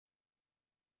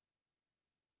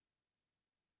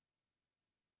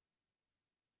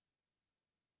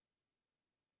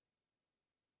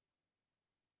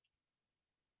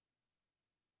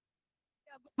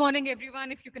Good morning, everyone.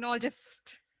 If you can all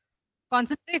just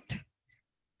concentrate.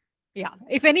 Yeah.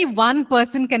 If any one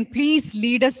person can please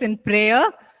lead us in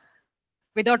prayer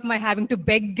without my having to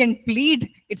beg and plead,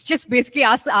 it's just basically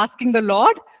us asking the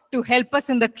Lord to help us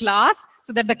in the class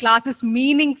so that the class is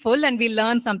meaningful and we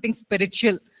learn something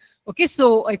spiritual. Okay.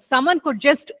 So if someone could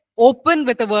just open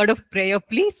with a word of prayer,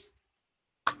 please.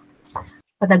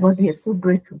 Father God, we are so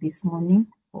grateful this morning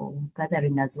for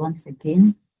gathering us once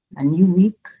again, a new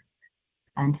week.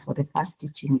 And for the first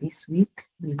teaching this week,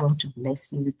 we want to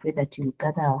bless you. We pray that you'll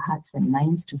gather our hearts and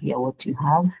minds to hear what you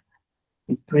have.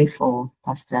 We pray for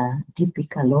Pastor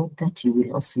Deepika, Lord, that you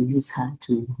will also use her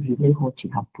to relay what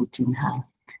you have put in her.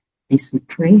 This we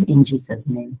pray in Jesus'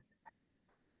 name.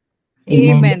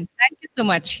 Amen. Thank you so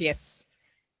much. Yes.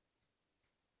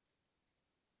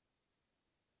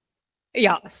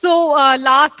 Yeah. So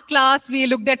last class, we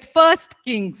looked at 1st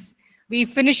Kings. We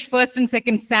finished 1st and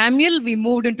 2nd Samuel. We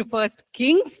moved into 1st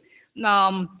Kings.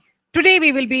 Today,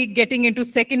 we will be getting into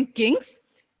 2nd Kings.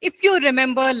 If you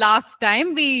remember last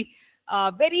time, we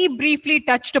very briefly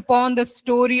touched upon the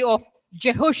story of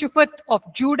Jehoshaphat of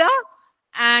Judah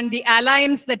and the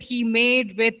alliance that he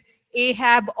made with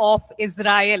Ahab of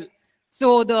Israel.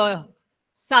 So the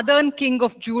southern king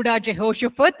of Judah,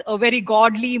 Jehoshaphat, a very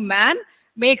godly man,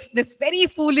 makes this very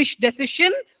foolish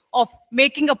decision of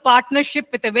making a partnership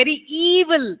with a very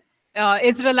evil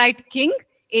Israelite king,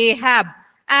 Ahab.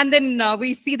 And then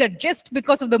we see that just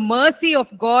because of the mercy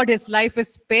of God, his life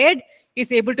is spared.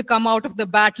 He's able to come out of the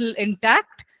battle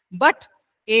intact. But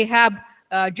Ahab,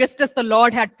 just as the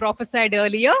Lord had prophesied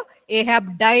earlier,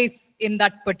 Ahab dies in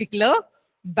that particular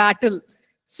battle.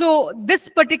 So this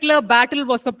particular battle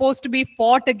was supposed to be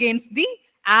fought against the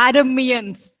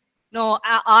Arameans. No,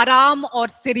 Aram or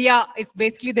Syria is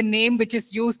basically the name which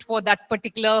is used for that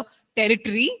particular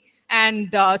territory.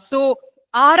 And so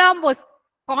Aram was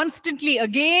constantly,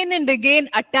 again and again,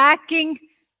 attacking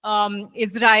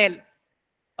Israel.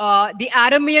 The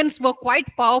Arameans were quite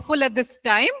powerful at this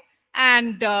time,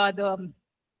 and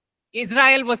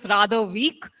Israel was rather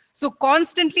weak. So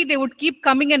constantly they would keep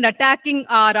coming and attacking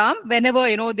Aram whenever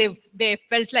they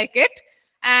felt like it.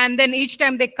 And then each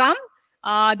time they come,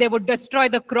 they would destroy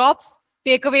the crops,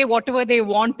 take away whatever they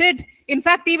wanted. In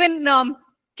fact, even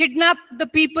kidnap the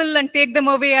people and take them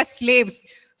away as slaves.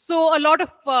 So a lot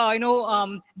of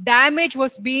damage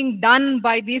was being done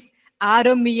by these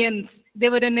Arameans. They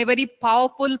were in a very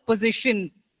powerful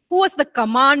position. Who was the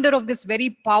commander of this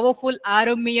very powerful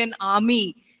Aramean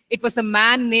army? It was a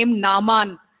man named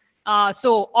Naaman.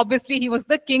 So obviously he was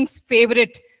the king's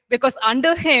favorite because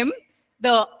under him,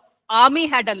 the army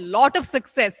had a lot of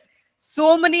success.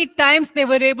 So many times they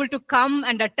were able to come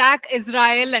and attack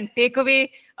Israel and take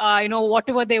away,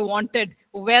 whatever they wanted,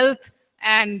 wealth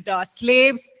and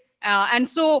slaves. And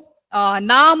so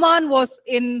Naaman was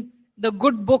in the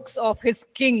good books of his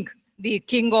king, the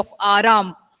king of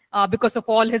Aram, because of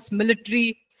all his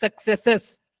military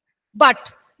successes.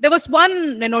 But there was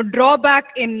one,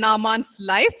 drawback in Naaman's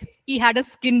life. He had a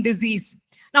skin disease.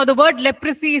 Now, the word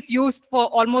leprosy is used for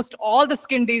almost all the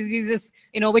skin diseases,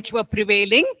 which were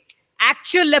prevailing.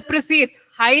 Actual leprosy is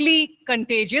highly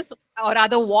contagious, or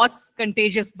rather was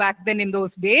contagious back then in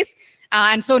those days.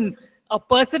 And so a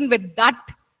person with that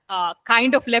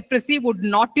kind of leprosy would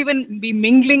not even be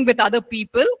mingling with other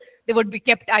people. They would be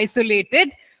kept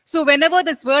isolated. So whenever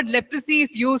this word leprosy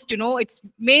is used, it's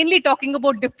mainly talking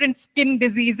about different skin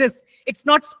diseases. It's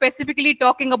not specifically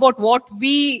talking about what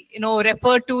we,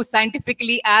 refer to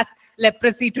scientifically as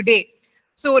leprosy today.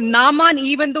 So Naaman,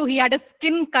 even though he had a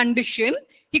skin condition,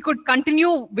 he could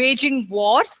continue waging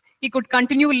wars. He could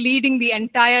continue leading the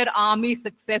entire army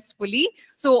successfully.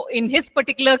 So in his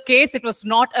particular case, it was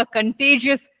not a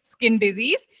contagious skin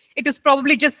disease. It is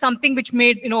probably just something which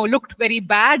made, looked very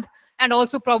bad and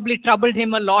also probably troubled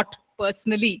him a lot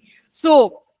personally.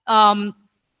 So one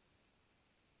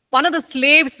of the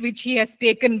slaves which he has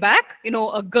taken back,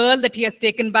 a girl that he has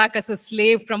taken back as a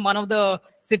slave from one of the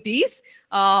cities,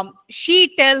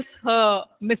 she tells her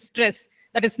mistress,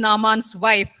 that is Naaman's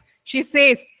wife, she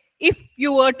says, if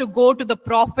you were to go to the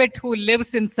prophet who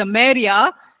lives in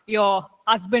Samaria, your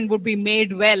husband would be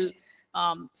made well.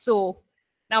 So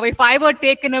now if I were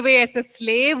taken away as a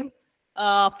slave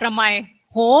from my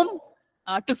home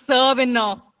to serve in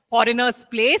a foreigner's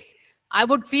place, I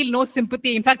would feel no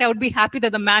sympathy. In fact, I would be happy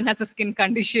that the man has a skin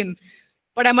condition.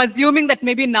 But I'm assuming that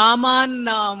maybe Naaman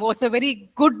was a very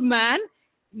good man.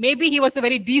 Maybe he was a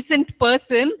very decent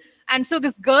person. And so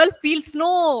this girl feels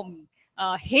no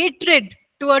hatred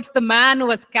towards the man who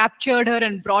has captured her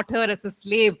and brought her as a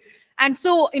slave. And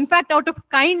so, in fact, out of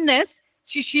kindness,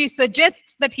 she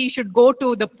suggests that he should go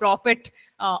to the prophet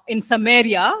in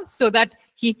Samaria so that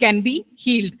he can be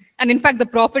healed. And in fact, the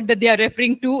prophet that they are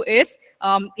referring to is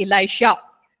Elisha.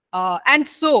 And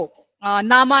so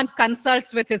Naaman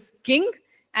consults with his king,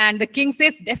 and the king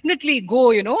says, definitely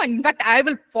go, and in fact, I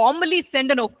will formally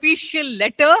send an official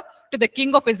letter to the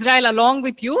king of Israel along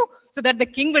with you, so that the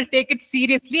king will take it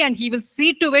seriously and he will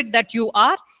see to it that you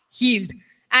are healed.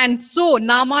 And so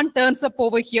Naaman turns up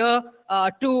over here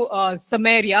to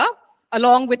Samaria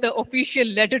along with the official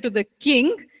letter to the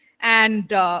king, and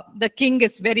the king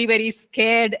is very, very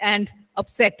scared and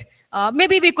upset.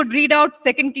 Maybe we could read out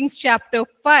 2 Kings chapter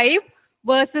 5,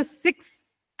 verses 6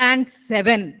 and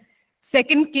 7. 2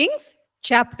 Kings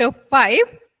chapter 5,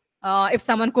 if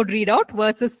someone could read out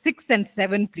verses 6 and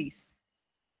 7, please.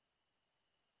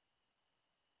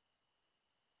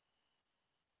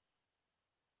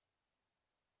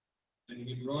 And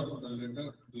he brought the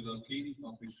letter to the king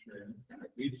of Israel,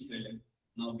 which said,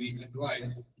 now be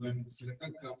advised, when this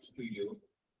letter comes to you,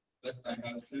 that I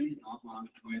have sent Naaman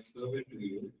my servant to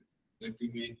you, that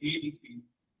you may heal him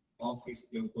of his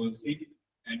leprosy.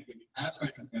 And it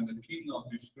happened when the king of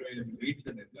Israel read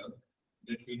the letter,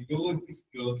 that he tore his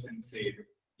clothes and said,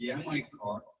 am I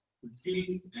God to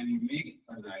kill and make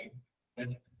alive, that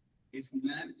his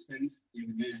man sends a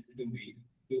man to me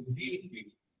to heal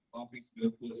him of his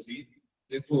leprosy?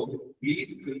 Therefore,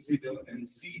 please consider and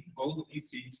see how he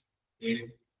seeks a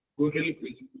quarrel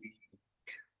with me.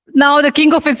 Now the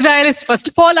king of Israel is first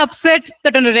of all upset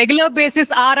that on a regular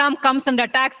basis Aram comes and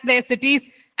attacks their cities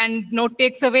and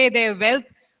takes away their wealth.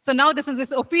 So now this is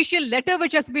this official letter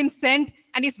which has been sent,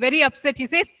 and he's very upset. He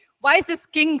says, why is this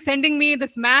king sending me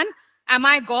this man? Am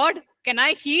I God? Can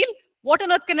I heal? What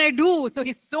on earth can I do? So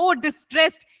he's so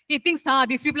distressed. He thinks,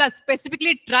 these people are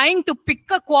specifically trying to pick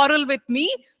a quarrel with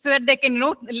me so that they can,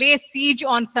 lay siege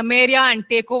on Samaria and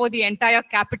take over the entire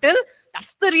capital.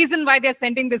 That's the reason why they're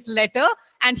sending this letter.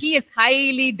 And he is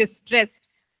highly distressed.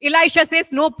 Elisha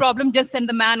says, no problem, just send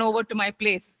the man over to my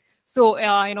place. So,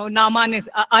 Naaman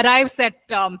arrives at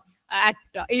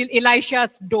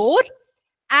Elisha's door.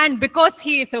 And because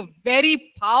he is a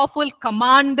very powerful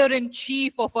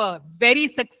commander-in-chief of a very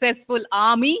successful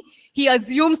army, he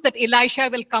assumes that Elisha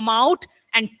will come out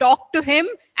and talk to him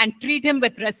and treat him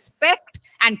with respect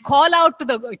and call out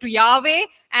to Yahweh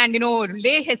and,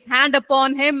 lay his hand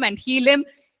upon him and heal him.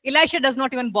 Elisha does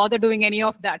not even bother doing any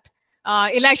of that.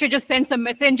 Elisha just sends a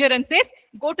messenger and says,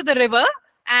 go to the river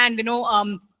and,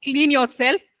 clean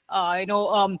yourself,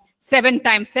 7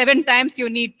 times. 7 times you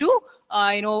need to,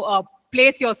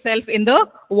 place yourself in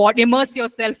the water, immerse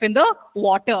yourself in the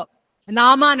water.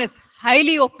 Naaman is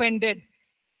highly offended.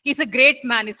 He's a great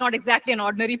man. He's not exactly an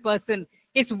ordinary person.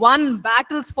 He's won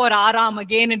battles for Aram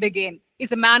again and again.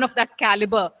 He's a man of that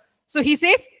caliber. So he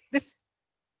says, this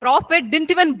prophet didn't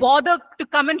even bother to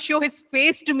come and show his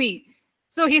face to me.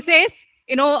 So he says,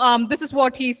 this is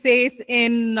what he says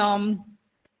in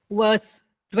verse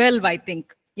 12, I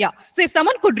think. Yeah. So if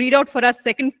someone could read out for us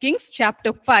 2 Kings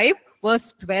chapter 5,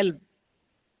 verse 12.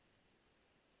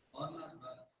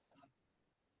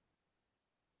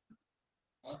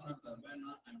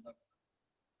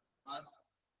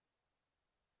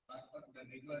 The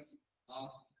rivers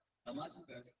of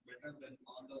Damascus better than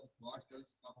all the waters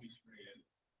of Israel,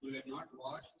 who were not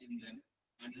washed in them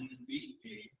and will be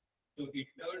clean. So he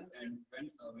turned and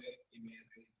went away in a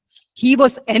rage. He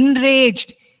was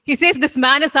enraged. He says, this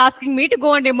man is asking me to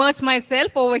go and immerse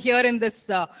myself over here in this,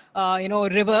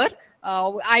 river.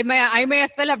 I may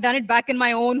as well have done it back in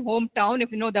my own hometown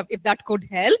if that could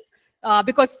help,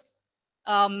 because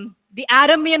the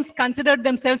Arameans considered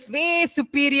themselves way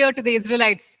superior to the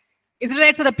Israelites.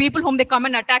 Israelites are the people whom they come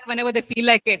and attack whenever they feel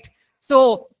like it.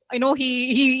 So,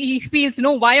 he feels,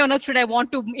 why on earth should I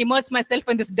want to immerse myself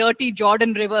in this dirty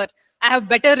Jordan River? I have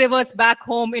better rivers back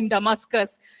home in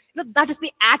Damascus. That is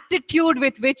the attitude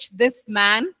with which this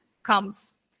man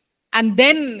comes. And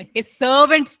then his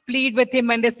servants plead with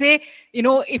him and they say,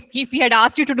 if he had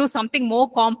asked you to do something more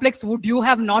complex, would you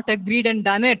have not agreed and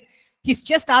done it? He's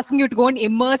just asking you to go and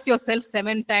immerse yourself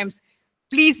 7 times.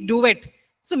 Please do it.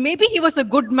 So maybe he was a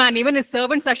good man. Even his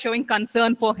servants are showing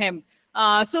concern for him.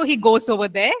 So he goes over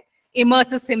there,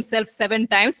 immerses himself 7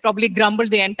 times, probably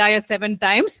grumbled the entire 7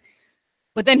 times.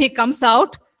 But then he comes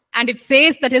out and it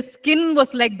says that his skin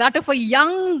was like that of a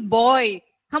young boy,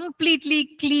 completely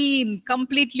clean,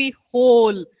 completely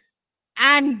whole.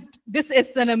 And this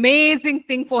is an amazing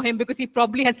thing for him because he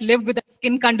probably has lived with that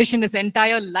skin condition his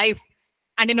entire life.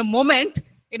 And in a moment,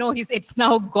 it's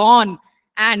now gone.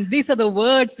 And these are the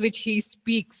words which he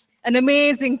speaks. An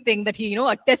amazing thing that he,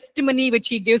 a testimony which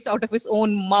he gives out of his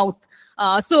own mouth.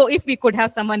 So if we could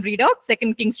have someone read out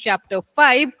 2 Kings chapter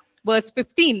 5, verse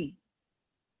 15.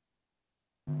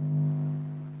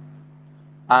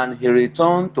 And he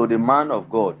returned to the man of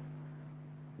God,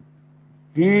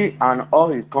 he and all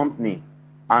his company,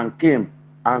 and came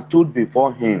and stood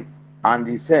before him. And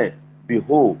he said,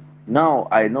 Behold, now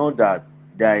I know that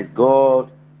there is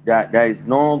God, that there is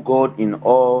no God in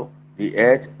all the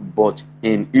earth but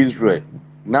in Israel.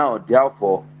 Now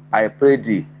therefore I pray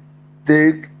thee,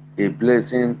 take a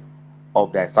blessing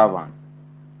of thy servant.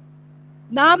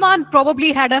 Naaman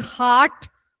probably had a heart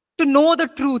to know the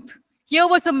truth. Here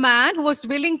was a man who was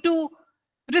willing to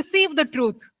receive the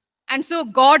truth. And so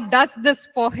God does this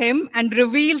for him and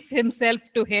reveals himself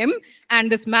to him.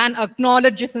 And this man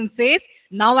acknowledges and says,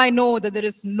 now I know that there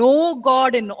is no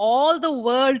God in all the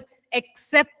world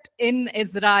except in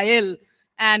Israel.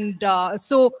 And now this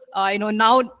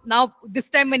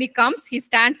time when he comes, he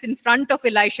stands in front of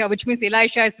Elisha, which means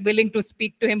Elisha is willing to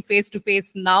speak to him face to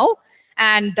face now.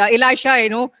 And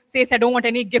Elisha, says, I don't want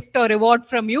any gift or reward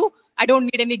from you. I don't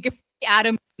need any gift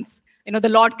arrogance. The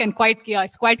Lord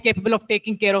is quite capable of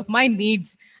taking care of my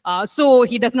needs. So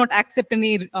he does not accept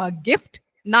any gift.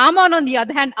 Naaman, on the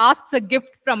other hand, asks a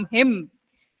gift from him.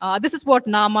 This is what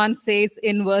Naaman says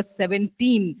in verse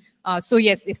 17. So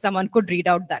yes, if someone could read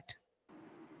out that.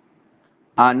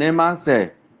 And Naaman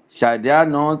said, Shall there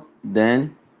not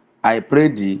then, I pray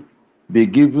thee, be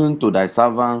given to thy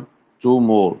servant 2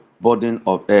 more burden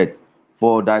of earth?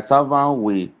 For thy servant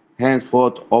will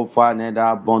henceforth offer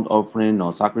neither burnt offering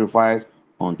nor sacrifice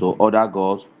unto other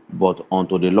gods, but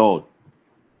unto the Lord.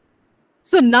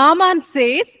 So Naaman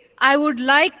says, I would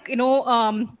like, 3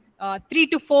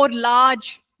 to 4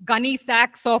 large gunny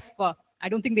sacks of, I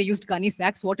don't think they used gunny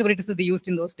sacks, whatever it is that they used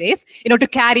in those days, to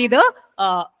carry the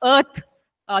earth,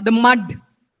 the mud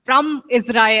from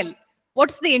Israel.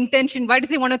 What's the intention? Why does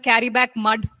he want to carry back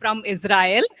mud from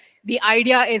Israel? The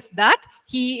idea is that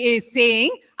he is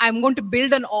saying, I'm going to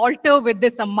build an altar with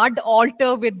this, a mud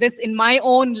altar with this in my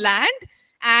own land.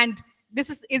 And this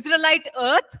is Israelite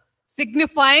earth,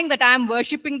 signifying that I am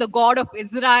worshipping the God of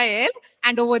Israel.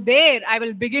 And over there, I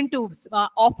will begin to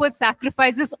offer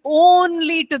sacrifices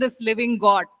only to this living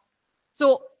God.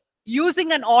 So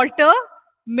using an altar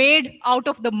made out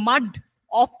of the mud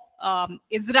of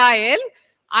Israel,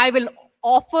 I will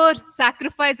offer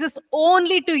sacrifices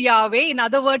only to Yahweh. In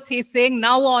other words, he's saying,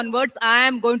 now onwards, I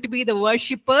am going to be the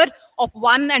worshipper of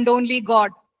one and only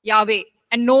God, Yahweh,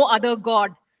 and no other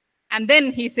God. And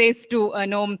then he says to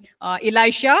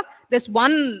Elisha, there's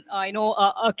one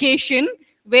occasion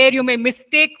where you may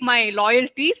mistake my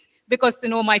loyalties, because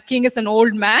my king is an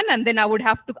old man, and then I would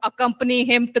have to accompany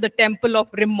him to the temple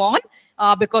of Rimmon,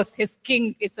 because his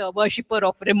king is a worshipper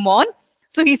of Rimmon.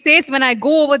 So he says, when I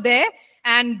go over there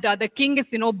and the king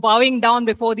is bowing down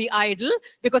before the idol,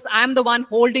 because I'm the one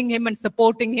holding him and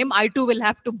supporting him, I too will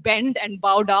have to bend and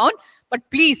bow down. But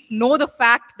please know the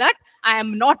fact that I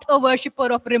am not a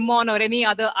worshipper of Rimmon or any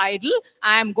other idol.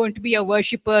 I am going to be a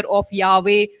worshipper of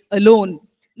Yahweh alone.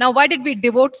 Now, why did we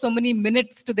devote so many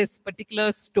minutes to this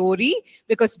particular story?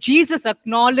 Because Jesus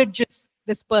acknowledges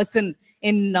this person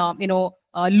in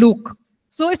Luke.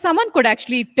 So if someone could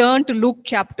actually turn to Luke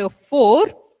chapter 4,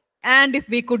 and if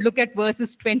we could look at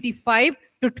verses 25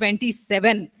 to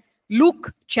 27.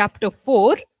 Luke chapter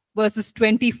 4, verses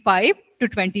 25 to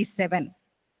 27.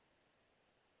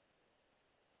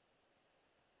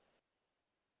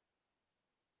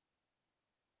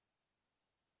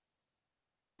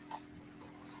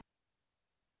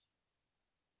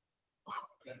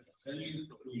 Tell you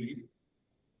truly,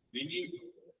 many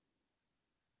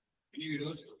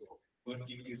widows were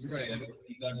in Israel in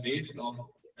the days of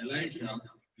Elijah,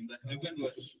 when the heaven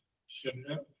was shut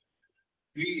up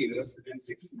 3 years and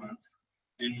 6 months,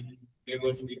 and there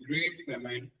was a great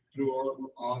famine throughout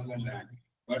all the land.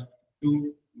 But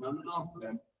to none of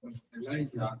them was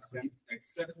Elijah sent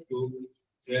except to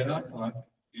Zarephath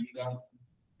in the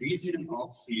region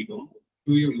of Sidon,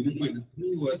 to a woman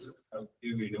who was a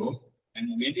widow. And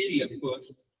many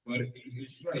lepers were in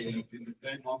Israel in the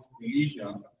time of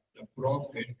Elijah the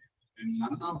prophet, and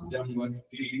none of them was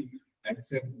healed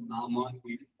except Naaman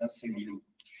the Syrian.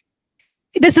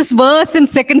 There's this verse in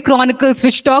 2 Chronicles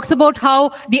which talks about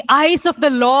how the eyes of the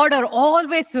Lord are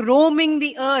always roaming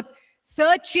the earth,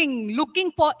 searching,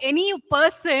 looking for any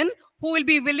person who will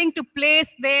be willing to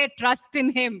place their trust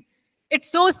in him. It's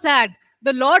so sad.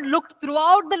 The Lord looked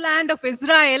throughout the land of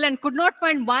Israel and could not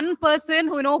find one person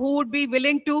who would be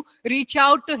willing to reach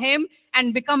out to him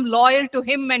and become loyal to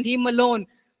him and him alone.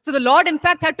 So the Lord, in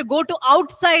fact, had to go to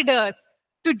outsiders,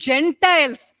 to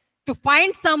Gentiles, to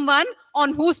find someone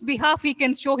on whose behalf he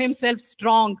can show himself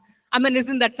strong. I mean,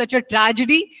 isn't that such a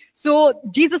tragedy? So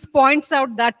Jesus points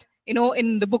out that,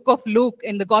 in the book of Luke,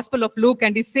 in the Gospel of Luke,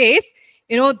 and he says,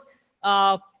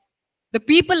 The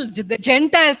people, the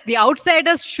Gentiles, the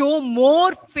outsiders show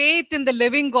more faith in the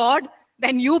living God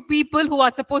than you people who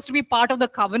are supposed to be part of the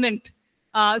covenant.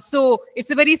 So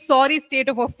it's a very sorry state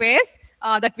of affairs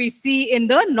that we see in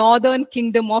the northern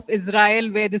kingdom of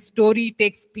Israel, where the story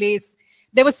takes place.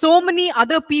 There were so many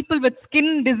other people with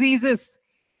skin diseases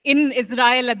in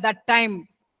Israel at that time,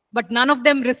 but none of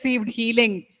them received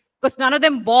healing because none of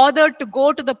them bothered to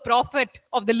go to the prophet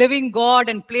of the living God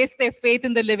and place their faith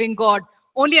in the living God.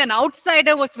 Only an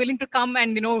outsider was willing to come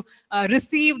and,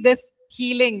 receive this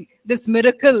healing, this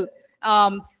miracle.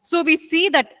 So we see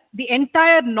that the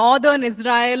entire northern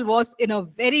Israel was in a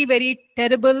very, very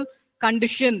terrible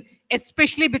condition,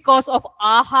 especially because of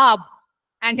Ahab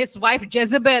and his wife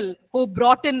Jezebel, who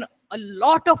brought in a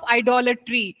lot of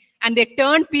idolatry, and they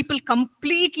turned people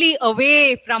completely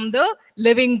away from the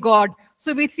living God.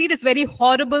 So we see this very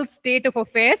horrible state of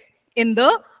affairs in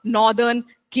the northern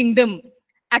kingdom,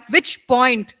 at which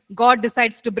point God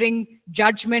decides to bring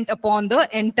judgment upon the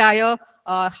entire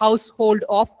household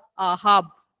of Ahab.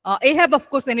 Ahab, of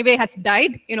course, anyway, has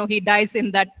died. He dies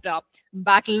in that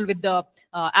battle with the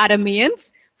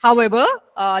Arameans. However,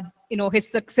 his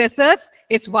successors,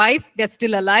 his wife, they're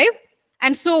still alive.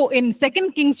 And so in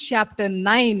 2 Kings chapter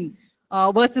 9,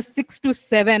 verses 6 to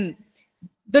 7,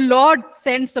 the Lord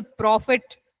sends a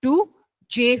prophet to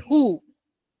Jehu.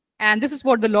 And this is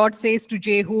what the Lord says to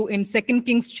Jehu in 2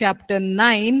 Kings chapter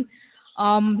 9.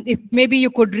 If maybe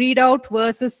you could read out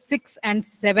verses 6 and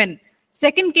 7.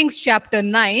 2 Kings chapter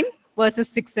 9, verses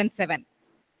 6 and 7.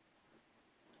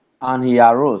 And he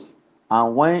arose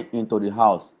and went into the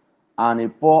house, and he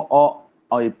poured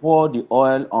the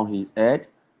oil on his head,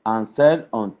 and said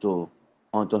unto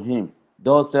him,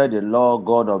 Thus said the Lord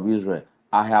God of Israel,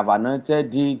 I have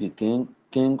anointed thee the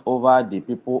king over the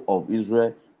people of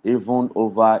Israel, even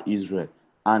over Israel.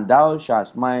 And thou shalt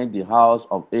smite the house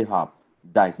of Ahab,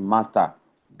 thy master,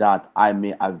 that I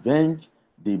may avenge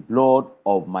the blood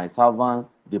of my servant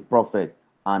the prophet,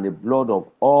 and the blood of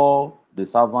all the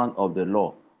servants of the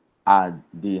Lord at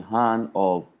the hand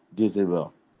of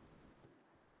Jezebel.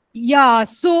 Yeah,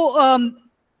 so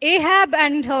Ahab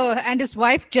and his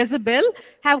wife Jezebel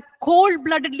have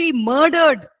cold-bloodedly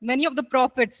murdered many of the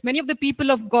prophets, many of the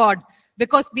people of God,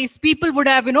 because these people would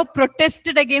have,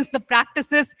 protested against the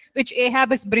practices which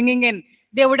Ahab is bringing in.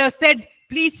 They would have said,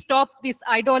 please stop these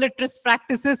idolatrous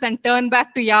practices and turn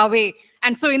back to Yahweh.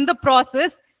 And so in the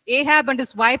process, Ahab and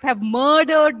his wife have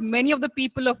murdered many of the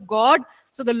people of God.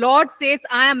 So the Lord says,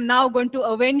 I am now going to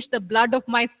avenge the blood of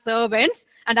my servants,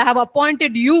 and I have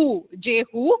appointed you,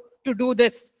 Jehu, to do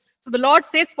this. So the Lord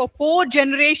says, for 4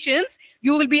 generations,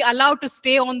 you will be allowed to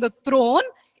stay on the throne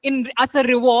as a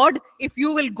reward if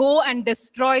you will go and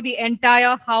destroy the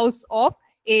entire house of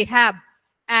Ahab.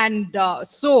 And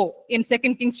so in 2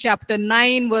 Kings chapter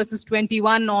 9, verses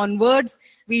 21 onwards,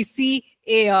 we see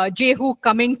Jehu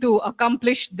coming to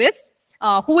accomplish this.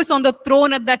 Who is on the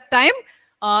throne at that time?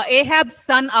 Ahab's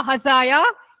son Ahaziah.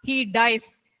 He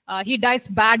dies. He dies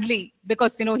badly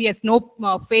because he has no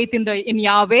faith in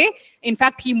Yahweh. In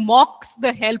fact, he mocks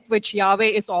the help which Yahweh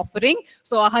is offering.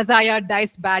 So Ahaziah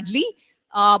dies badly.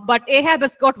 But Ahab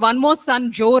has got one more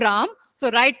son, Joram. So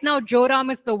right now,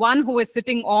 Joram is the one who is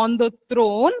sitting on the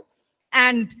throne.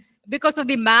 And because of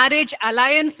the marriage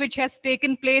alliance which has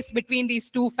taken place between these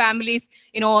two families,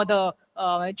 the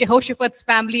Jehoshaphat's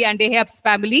family and Ahab's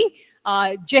family,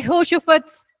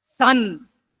 Jehoshaphat's son,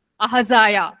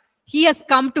 Ahaziah, he has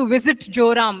come to visit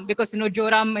Joram because,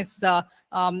 Joram is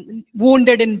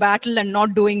wounded in battle and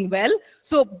not doing well.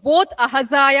 So both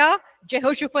Ahaziah,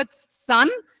 Jehoshaphat's son,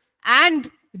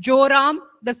 and Joram,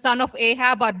 the son of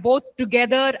Ahab, are both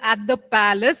together at the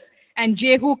palace, and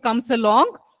Jehu comes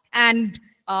along, and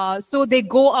so they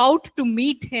go out to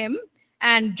meet him,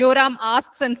 and Joram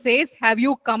asks and says, have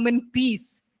you come in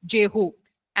peace, Jehu?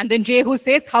 And then Jehu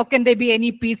says, how can there be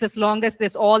any peace as long as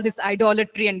there's all this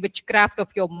idolatry and witchcraft of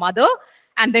your mother?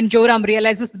 And then Joram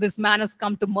realizes that this man has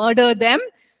come to murder them.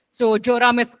 So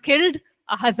Joram is killed.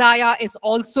 Ahaziah is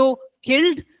also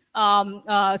killed.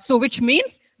 So which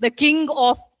means the king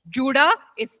of Judah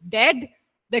is dead.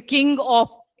 The king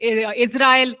of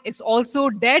Israel is also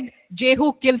dead.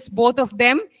 Jehu kills both of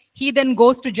them. He then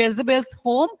goes to Jezebel's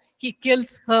home. He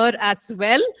kills her as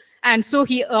well. And so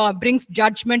he brings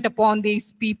judgment upon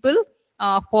these people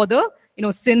for the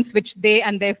sins which they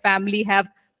and their family have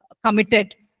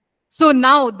committed. So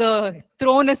now the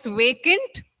throne is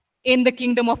vacant in the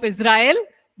kingdom of Israel.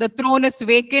 The throne is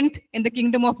vacant in the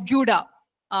kingdom of Judah.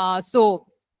 So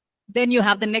then you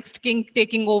have the next king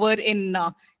taking over in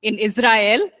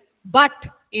Israel. But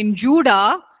in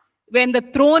Judah, when the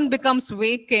throne becomes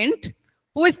vacant,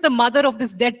 who is the mother of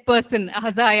this dead person,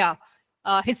 Ahaziah?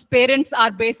 his parents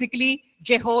are basically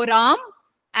Jehoram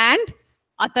and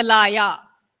Athaliah.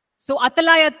 So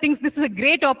Athaliah thinks this is a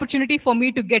great opportunity for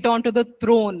me to get onto the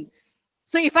throne.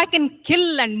 So if I can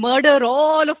kill and murder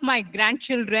all of my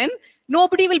grandchildren,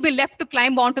 nobody will be left to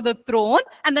climb onto the throne,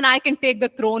 and then I can take the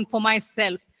throne for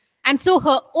myself. And so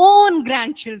her own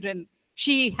grandchildren,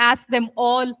 she has them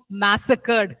all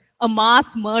massacred. A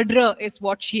mass murderer is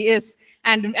what she is.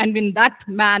 And in that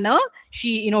manner,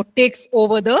 she, takes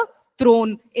over the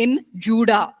throne in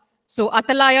Judah. So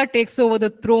Athaliah takes over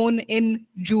the throne in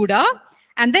Judah.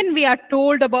 And then we are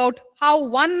told about how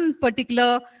one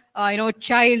particular,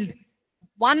 child,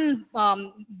 one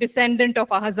descendant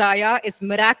of Ahaziah is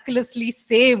miraculously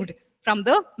saved from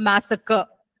the massacre.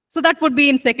 So that would be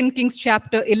in 2 Kings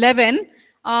chapter 11.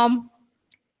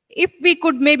 If we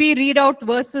could maybe read out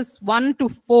verses 1 to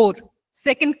 4.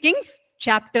 2 Kings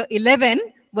chapter 11,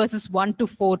 verses 1 to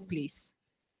 4, please.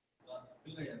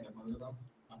 Athaliah, the mother of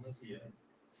Ahaziah,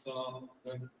 saw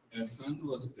that her son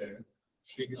was dead.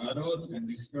 She arose and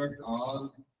destroyed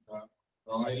all the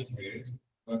royal heads,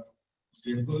 but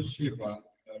Jehoshaphat,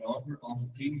 the daughter of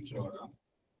King Joram,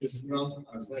 sister of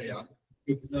Ahaziah,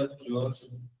 took the Joash,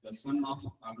 the son of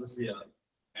Ahaziah,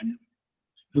 and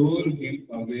stole him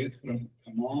away from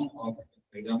among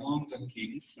the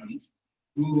king's sons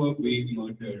who were being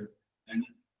murdered, and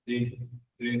they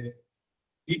hid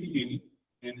him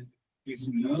and his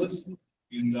nurse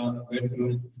in the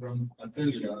bedroom from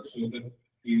Athaliah, so that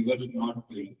he was not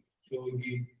killed. So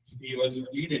he was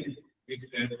hidden with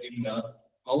her in the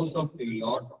house of the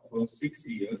Lord for 6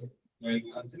 years, while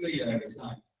Athaliah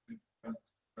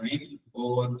reigned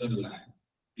over the land.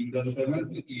 In the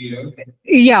 7th year.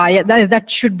 Yeah,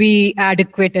 that should be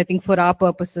adequate, I think, for our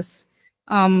purposes.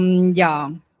 Yeah.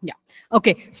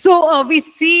 Okay, so we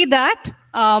see that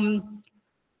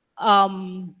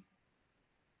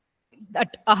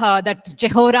that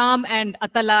Jehoram and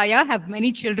Athaliah have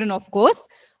many children, of course.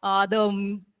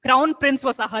 The crown prince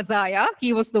was Ahaziah.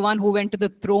 He was the one who went to the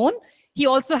throne. He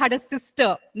also had a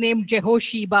sister named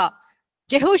Jehosheba.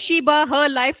 Jehosheba, her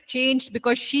life changed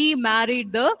because she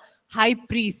married the high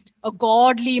priest, a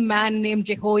godly man named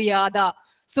Jehoiada.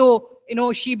 So,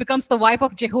 she becomes the wife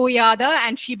of Jehoiada,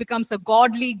 and she becomes a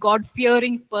godly,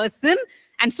 God-fearing person.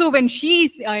 And so when she,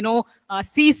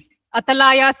 sees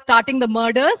Athaliah starting the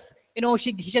murders,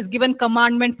 she has given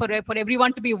commandment for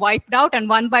everyone to be wiped out, and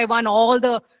one by one, all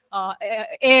the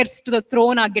heirs to the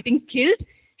throne are getting killed.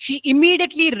 She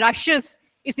immediately rushes,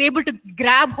 is able to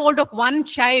grab hold of one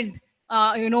child,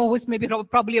 who's maybe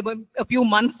probably about a few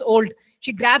months old.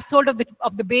 She grabs hold of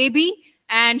the baby,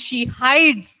 and she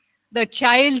hides the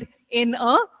child in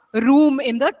a room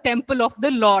in the temple of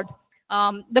the Lord.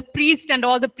 The priest and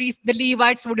all the priests, the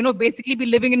Levites would, basically be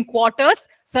living in quarters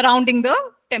surrounding the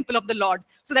temple of the Lord.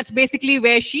 So that's basically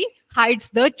where she hides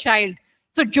the child.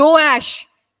 So Joash,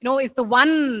 is the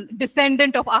one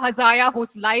descendant of Ahaziah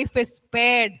whose life is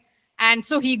spared. And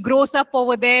so he grows up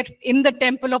over there in the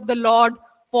temple of the Lord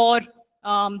for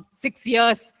 6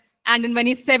 years. And when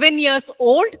he's 7 years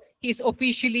old, he's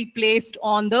officially placed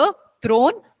on the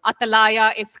throne.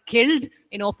 Athaliah is killed,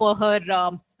 for her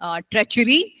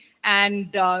treachery.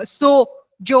 And so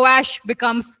Joash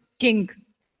becomes king.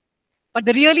 But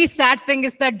the really sad thing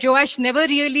is that Joash never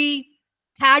really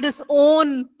had his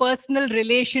own personal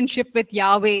relationship with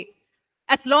Yahweh.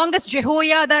 As long as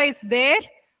Jehoiada is there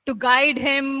to guide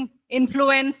him,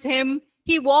 influence him,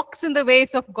 he walks in the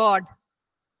ways of God.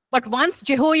 But once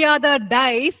Jehoiada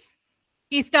dies,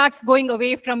 he starts going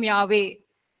away from Yahweh.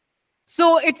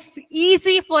 So it's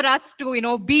easy for us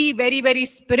to, be very, very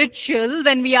spiritual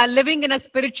when we are living in a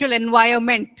spiritual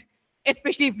environment,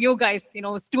 especially you guys,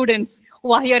 students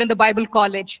who are here in the Bible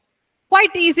College.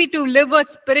 Quite easy to live a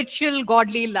spiritual,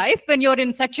 godly life when you're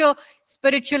in such a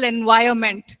spiritual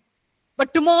environment.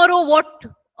 But tomorrow, what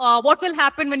will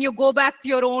happen when you go back to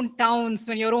your own towns,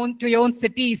 to your own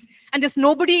cities, and there's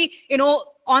nobody,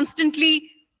 constantly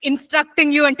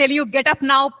instructing you and telling you, get up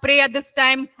now, pray at this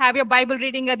time, have your Bible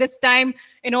reading at this time,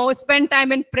 spend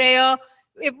time in prayer.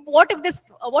 What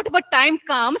if a time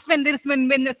comes when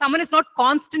someone is not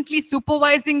constantly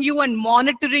supervising you and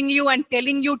monitoring you and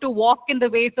telling you to walk in the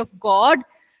ways of God?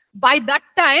 By that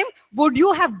time, would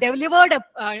you have delivered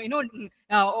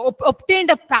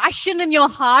obtained a passion in your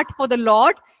heart for the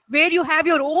Lord, where you have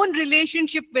your own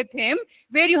relationship with Him,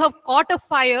 where you have caught a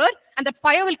fire, and that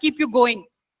fire will keep you going?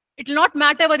 It will not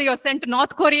matter whether you're sent to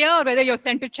North Korea or whether you're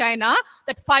sent to China.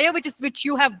 That fire which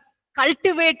you have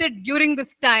cultivated during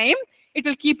this time, it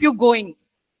will keep you going.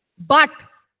 But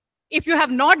if you have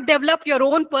not developed your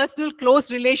own personal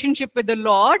close relationship with the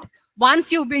Lord,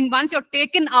 once you're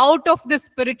taken out of this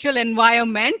spiritual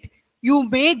environment, you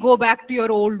may go back to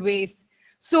your old ways.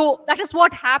 So that is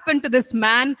what happened to this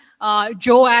man,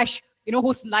 Joash,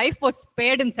 whose life was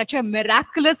spared in such a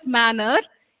miraculous manner.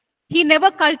 He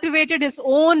never cultivated his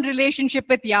own relationship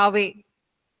with Yahweh,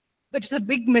 which is a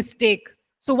big mistake.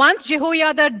 So once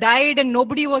Jehoiada died and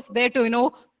nobody was there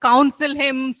to, counsel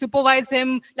him, supervise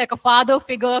him, like a father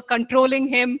figure, controlling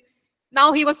him,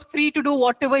 now he was free to do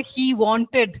whatever he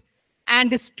wanted.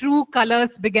 And his true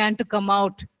colors began to come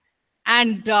out.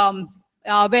 And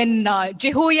when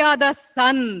Jehoiada's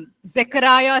son,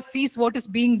 Zechariah, sees what is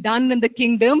being done in the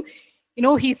kingdom,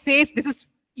 he says, this is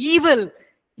evil.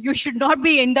 You should not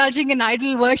be indulging in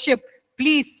idol worship.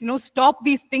 Please, stop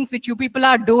these things which you people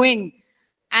are doing.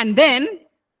 And then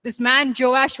this man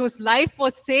Joash, whose life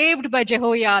was saved by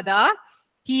Jehoiada,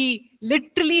 he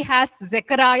literally has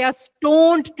Zechariah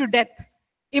stoned to death.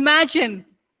 Imagine,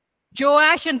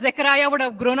 Joash and Zechariah would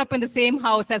have grown up in the same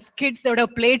house as kids. They would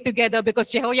have played together because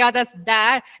Jehoiada's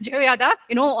dad, Jehoiada,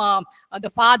 the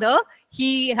father,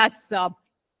 he has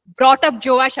brought up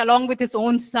Joash along with his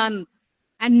own son.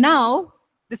 And now,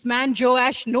 this man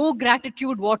Joash, no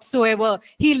gratitude whatsoever.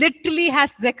 He literally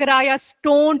has Zechariah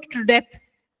stoned to death.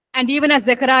 And even as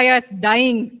Zechariah is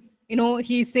dying,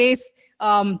 he says,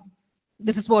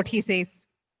 this is what he says.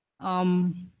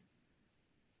 That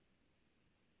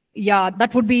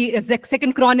would be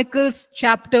 2 Chronicles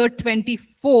chapter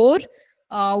 24,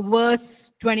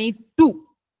 verse 22.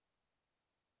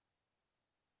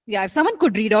 Yeah, if someone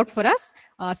could read out for us,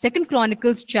 2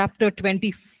 Chronicles chapter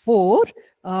 24,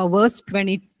 verse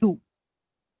 22.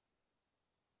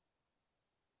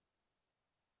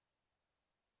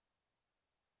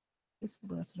 This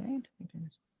verse, right?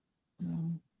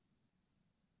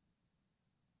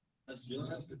 As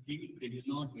Joash the king did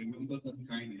not remember the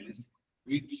kindness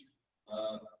which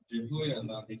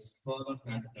Jehoiada his father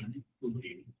had done to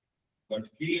him, but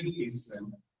killed his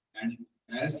son, and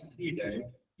as he died,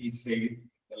 he said,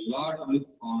 the Lord look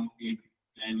on it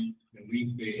and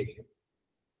repay it.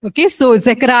 Okay, so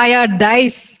Zechariah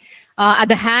dies at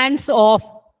the hands of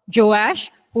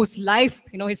Joash, whose life,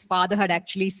 his father had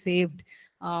actually saved.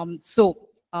 So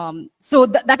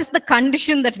that is the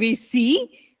condition that we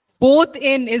see both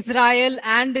in Israel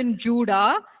and in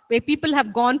Judah, where people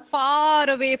have gone far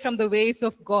away from the ways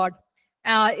of God.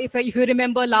 If you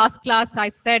remember last class, I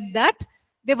said that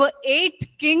there were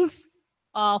 8 kings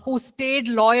who stayed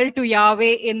loyal to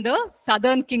Yahweh in the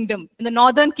southern kingdom. In the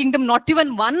northern kingdom, not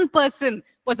even one person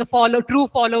was a true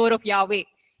follower of Yahweh.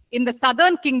 In the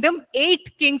southern kingdom,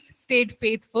 8 kings stayed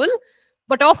faithful.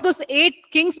 But of those 8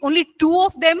 kings, only 2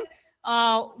 of them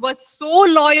was so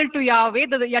loyal to Yahweh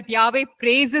that Yahweh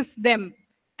praises them.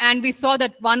 And we saw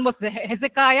that one was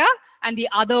Hezekiah and the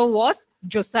other was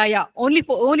Josiah.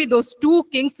 Only those 2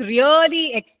 kings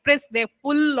really expressed their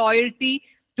full loyalty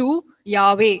to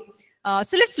Yahweh.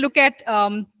 So let's look at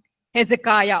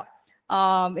Hezekiah.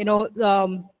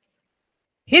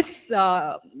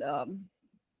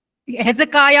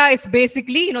 Hezekiah is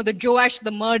basically, the Joash,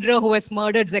 the murderer who has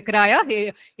murdered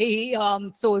Zechariah.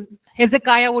 So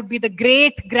Hezekiah would be the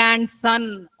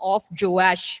great-grandson of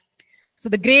Joash. So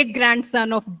the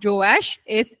great-grandson of Joash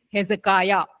is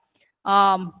Hezekiah.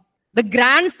 The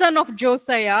grandson of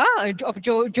Josiah,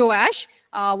 Joash,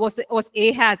 was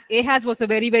Ahaz. Ahaz was a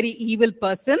very, very evil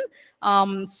person.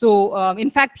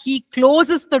 In fact, he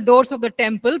closes the doors of the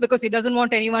temple because he doesn't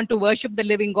want anyone to worship the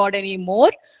living God anymore.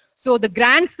 So the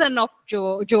grandson of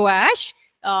Joash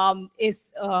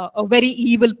is a very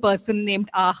evil person named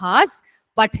Ahaz,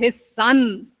 but his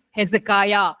son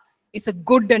Hezekiah is a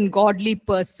good and godly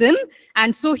person.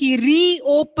 And so he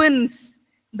reopens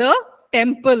the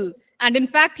temple. And in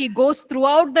fact, he goes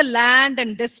throughout the land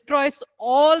and destroys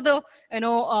all the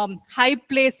high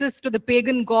places to the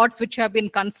pagan gods which have been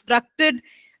constructed.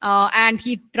 And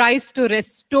he tries to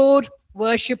restore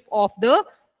worship of the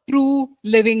true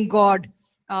living God.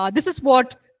 This is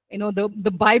what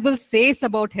the Bible says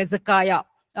about Hezekiah.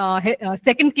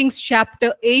 2 Kings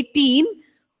chapter 18,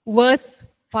 verse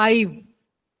 5.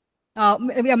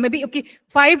 Maybe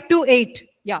 5 to 8.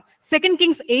 Yeah, 2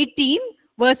 Kings 18,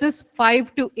 verses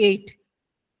 5 to 8.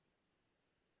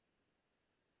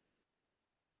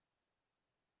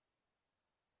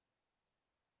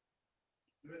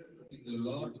 In the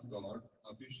Lord God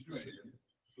of Israel,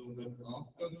 so that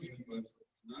after him was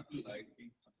not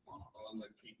liking upon all the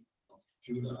kings of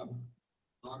Judah,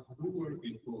 nor who were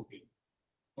before him.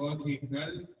 For he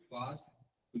held fast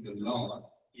to the Lord,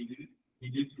 he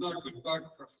did not depart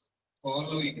from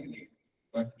following him,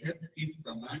 but kept his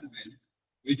commandments,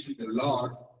 which the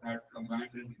Lord had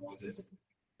commanded Moses.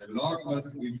 The Lord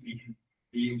was with him.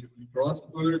 He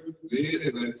prospered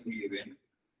wherever he went,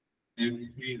 and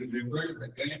he rebelled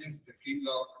against the king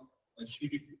of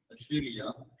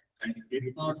Assyria, and did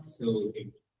not serve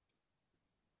him.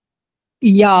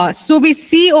 Yeah, so we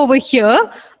see over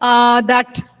here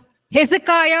that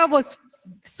Hezekiah was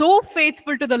so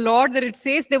faithful to the Lord that it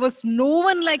says there was no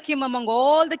one like him among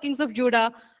all the kings of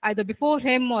Judah, either before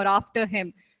him or after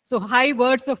him. So high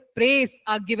words of praise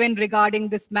are given regarding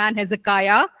this man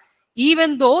Hezekiah,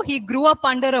 even though he grew up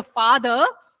under a father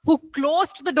who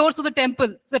closed the doors of the temple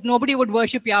so that nobody would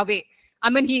worship Yahweh. I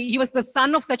mean, he was the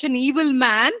son of such an evil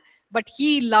man, but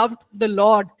he loved the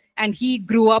Lord and he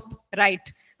grew up right.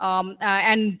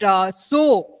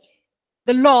 So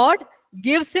the Lord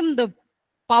gives him the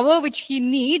power which he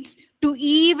needs to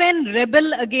even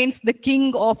rebel against the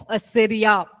king of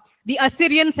Assyria. The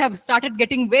Assyrians have started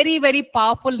getting very, very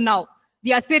powerful now.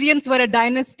 The Assyrians were a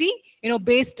dynasty,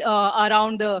 based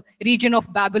around the region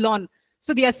of Babylon.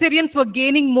 So the Assyrians were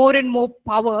gaining more and more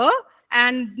power,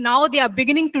 and now they are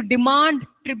beginning to demand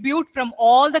tribute from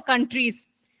all the countries.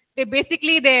 They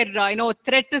basically, their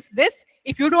threat is this: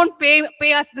 if you don't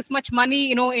pay us this much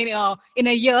money, in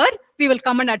a year, we will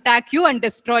come and attack you and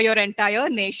destroy your entire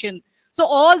nation. So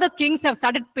all the kings have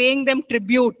started paying them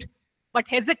tribute. But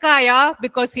Hezekiah,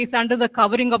 because he's under the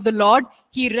covering of the Lord,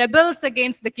 he rebels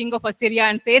against the king of Assyria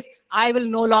and says, I will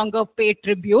no longer pay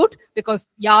tribute because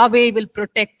Yahweh will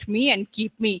protect me and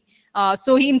keep me.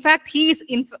 So he is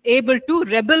able to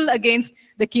rebel against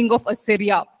the king of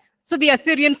Assyria. So the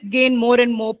Assyrians gain more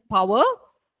and more power.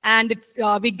 And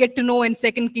we get to know in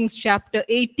 2 Kings chapter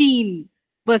 18,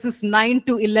 verses 9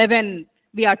 to 11,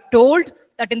 we are told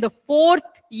that in the 4th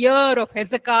year of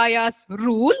Hezekiah's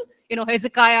rule,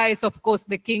 Hezekiah is, of course,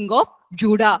 the king of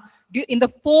Judah. In the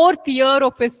 4th year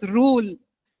of his rule,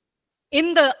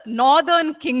 in the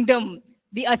northern kingdom,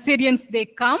 the Assyrians, they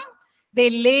come, they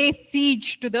lay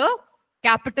siege to the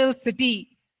capital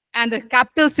city. And the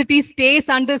capital city stays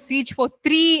under siege for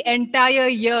 3 entire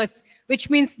years, which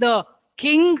means the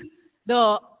king,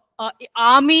 the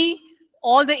army,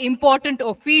 all the important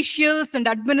officials and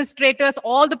administrators,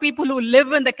 all the people who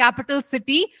live in the capital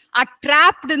city are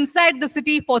trapped inside the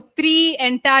city for 3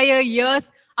 entire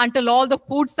years until all the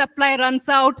food supply runs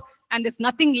out and there's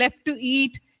nothing left to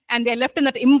eat, and they're left in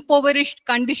that impoverished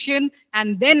condition,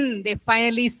 and then they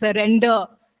finally surrender.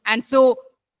 And so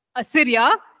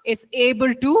Assyria is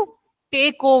able to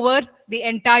take over the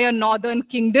entire northern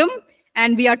kingdom.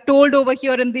 And we are told over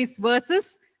here in these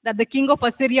verses that the king of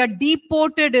Assyria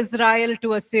deported Israel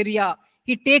to Assyria.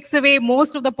 He takes away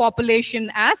most of the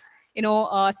population as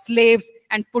slaves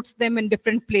and puts them in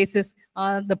different places.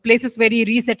 The places where he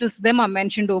resettles them are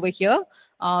mentioned over here.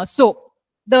 So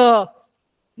the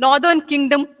northern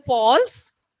kingdom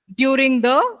falls during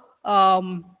the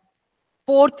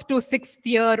 4th to 6th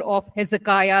year of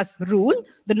Hezekiah's rule.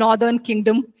 The northern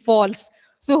kingdom falls.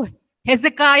 So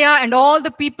Hezekiah and all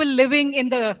the people living in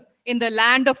the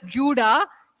land of Judah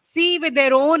see with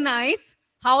their own eyes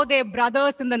how their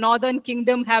brothers in the northern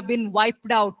kingdom have been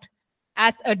wiped out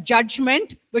as a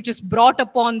judgment which is brought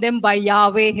upon them by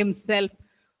Yahweh himself.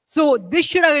 So this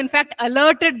should have in fact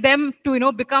alerted them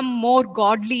to become more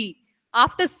godly.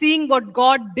 After seeing what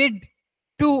God did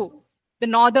to the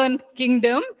northern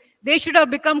kingdom, they should have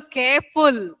become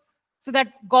careful so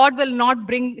that God will not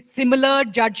bring similar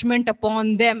judgment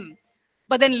upon them.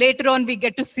 But then later on we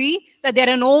get to see that they're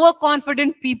an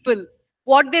overconfident people.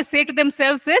 What they say to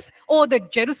themselves is, oh, the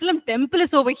Jerusalem temple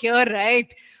is over here,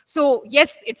 right? So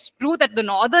yes, it's true that the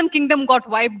northern kingdom got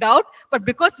wiped out, but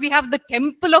because we have the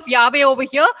temple of Yahweh over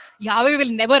here, Yahweh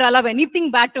will never allow anything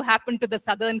bad to happen to the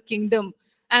southern kingdom.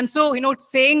 And so,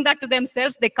 saying that to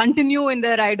themselves, they continue in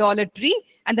their idolatry.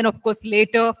 And then, of course,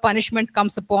 later punishment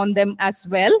comes upon them as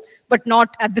well, but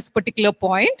not at this particular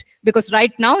point, because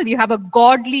right now you have a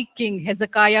godly king,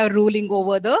 Hezekiah, ruling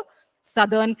over the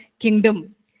southern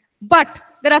kingdom. But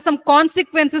there are some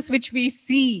consequences which we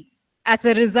see as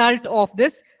a result of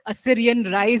this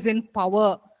Assyrian rise in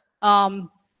power.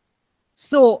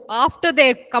 So after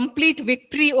their complete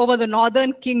victory over the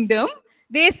northern kingdom,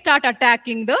 they start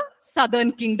attacking the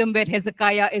southern kingdom where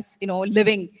Hezekiah is,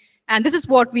 living. And this is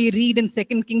what we read in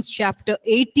 2 Kings chapter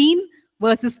 18,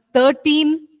 verses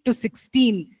 13 to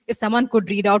 16. If someone could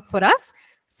read out for us.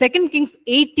 2 Kings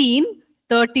 18,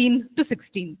 13 to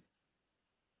 16.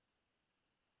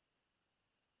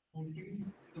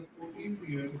 In the 14th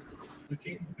year, the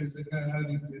king Hezekiah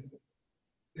reasoned.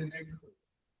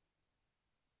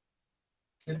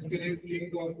 Sennacherib,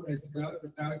 king of Assyria,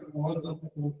 attacked all the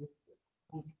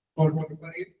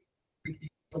fortified cities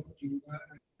of Judah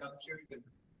and captured them.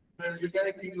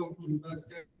 Hezekiah, king of Judah,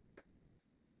 said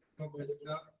of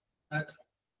Assyria at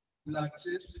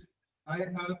Lachish, I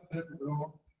have been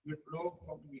wrong, withdraw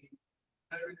from me.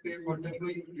 I will pay whatever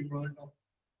you demand of.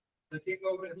 The king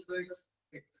of Israel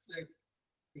exacted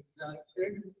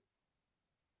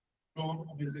from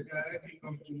Hezekiah, king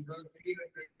of Judah,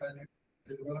 300 talents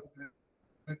of silver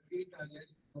and 3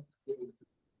 talents of gold.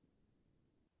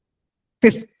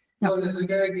 Fifth. So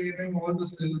Hezekiah gave him all the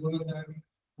silver that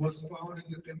was found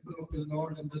in the temple of the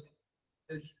Lord and the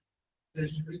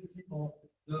treasury of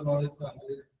the royal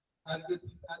family. At this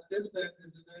time,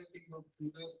 Hezekiah, king of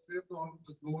Judah, stripped off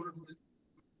the gold which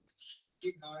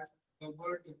he had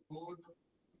covered the gold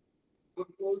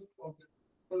doorpost of the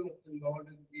temple of the Lord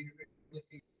and gave it to the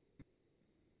king.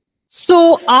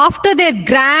 So after their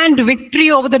grand victory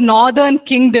over the northern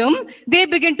kingdom, they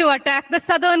begin to attack the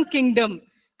southern kingdom.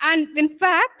 And in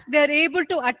fact, they're able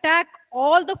to attack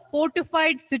all the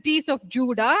fortified cities of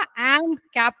Judah and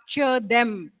capture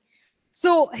them.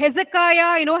 So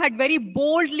Hezekiah, had very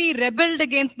boldly rebelled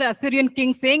against the Assyrian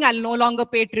king, saying, I'll no longer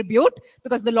pay tribute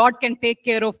because the Lord can take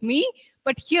care of me.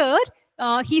 But here,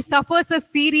 he suffers a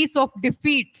series of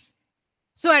defeats.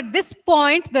 So at this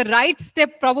point, the right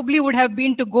step probably would have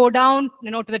been to go down,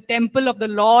 to the temple of the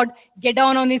Lord, get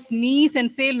down on his knees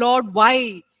and say, Lord,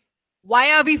 why?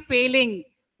 Why are we failing?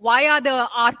 Why are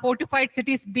our fortified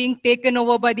cities being taken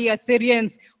over by the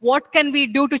Assyrians? What can we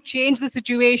do to change the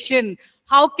situation?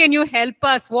 How can you help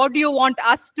us? What do you want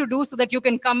us to do so that you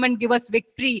can come and give us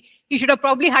victory? He should have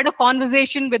probably had a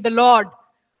conversation with the Lord.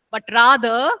 But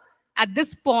rather, at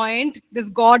this point, this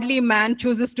godly man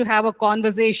chooses to have a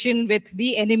conversation with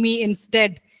the enemy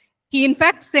instead. He, in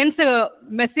fact, sends a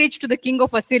message to the king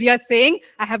of Assyria saying,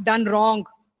 I have done wrong.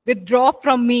 Withdraw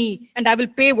from me, and I will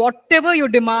pay whatever you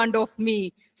demand of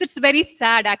me. So it's very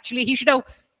sad, actually. He should have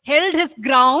held his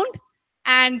ground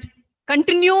and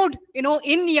continued,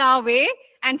 in Yahweh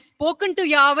and spoken to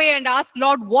Yahweh and asked,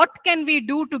 Lord, what can we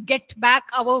do to get back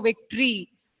our victory?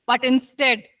 But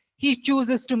instead, he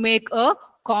chooses to make a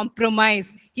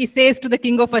compromise. He says to the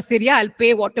king of Assyria, I'll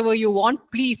pay whatever you want.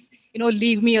 Please,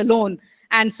 leave me alone.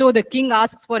 And so the king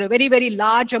asks for a very, very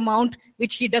large amount,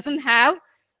 which he doesn't have.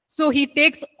 So he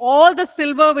takes all the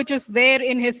silver which is there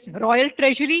in his royal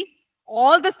treasury,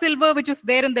 all the silver which is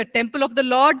there in the temple of the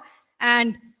Lord,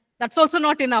 and that's also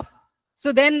not enough.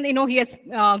 So then, he has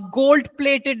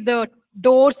gold-plated the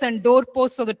doors and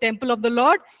doorposts of the temple of the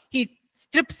Lord. He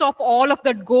strips off all of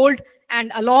that gold,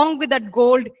 and along with that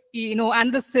gold,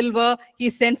 and the silver, he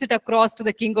sends it across to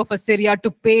the king of Assyria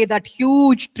to pay that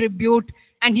huge tribute.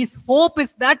 And his hope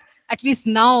is that at least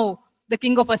now the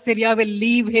king of Assyria will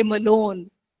leave him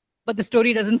alone. But the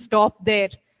story doesn't stop there.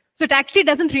 So it actually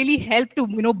doesn't really help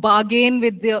to, bargain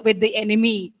with the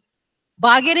enemy.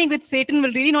 Bargaining with Satan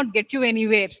will really not get you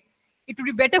anywhere. It would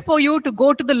be better for you to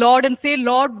go to the Lord and say,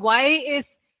 Lord, why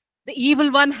is the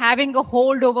evil one having a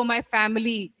hold over my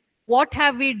family? What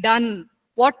have we done?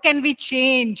 What can we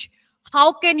change?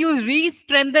 How can you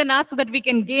re-strengthen us so that we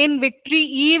can gain victory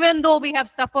even though we have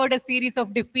suffered a series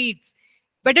of defeats?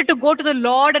 Better to go to the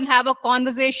Lord and have a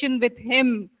conversation with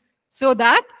him so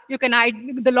that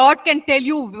the Lord can tell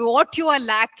you what you are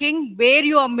lacking, where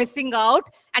you are missing out,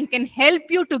 and can help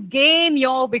you to gain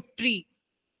your victory.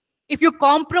 If you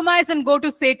compromise and go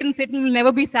to Satan, Satan will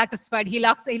never be satisfied. He'll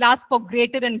ask for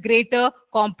greater and greater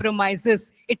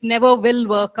compromises. It never will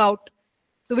work out.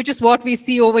 So which is what we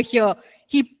see over here.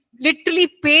 He literally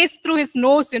pays through his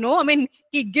nose,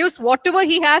 he gives whatever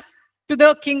he has to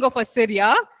the king of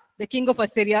Assyria. The king of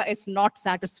Assyria is not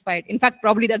satisfied. In fact,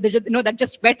 probably that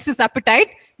just whets his appetite,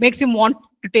 makes him want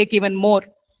to take even more.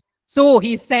 So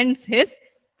he sends his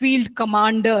field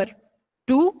commander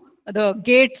to the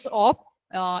gates of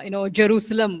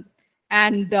Jerusalem.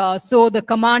 And so the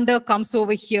commander comes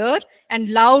over here and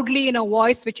loudly, in a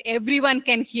voice which everyone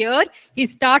can hear, he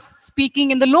starts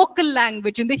speaking in the local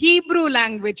language, in the Hebrew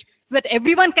language, so that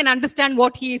everyone can understand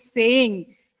what he is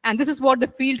saying. And this is what the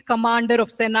field commander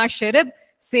of Sennacherib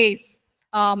says.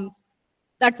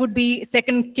 That would be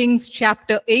 2 Kings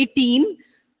chapter 18.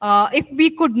 If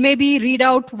we could maybe read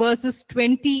out verses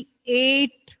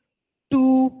 28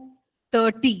 to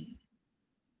 30.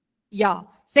 Yeah,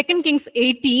 2 Kings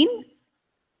 18,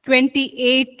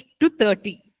 28 to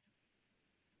 30.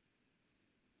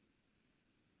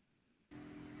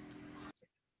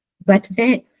 But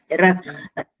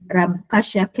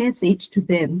Rabkashake said to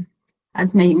them,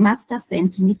 as my master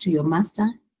sent me to your master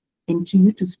and to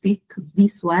you to speak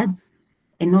these words,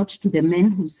 and not to the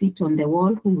men who sit on the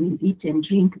wall, who will eat and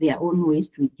drink their own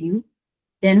waste with you.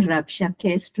 Then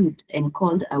Rabshakeh stood and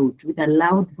called out with a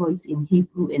loud voice in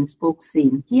Hebrew and spoke,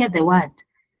 saying, hear the word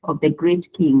of the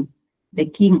great king, the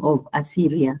king of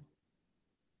Assyria.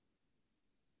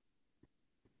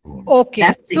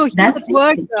 Okay, so here's the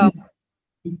word.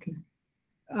 Okay.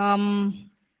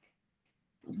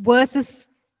 verses,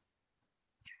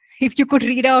 if you could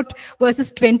read out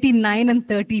verses 29 and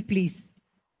 30, please.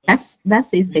 Thus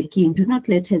says the king, do not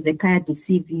let Hezekiah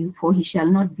deceive you, for he shall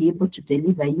not be able to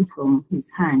deliver you from his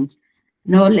hand.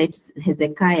 Nor let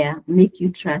Hezekiah make you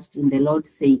trust in the Lord,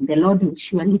 saying, the Lord will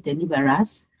surely deliver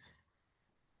us.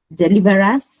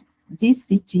 This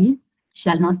city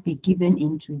shall not be given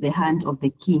into the hand of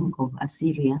the king of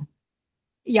Assyria.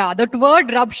 Yeah, that word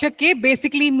Rabshakeh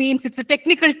basically means, it's a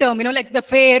technical term, like the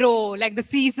Pharaoh, like the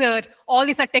Caesar, all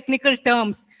these are technical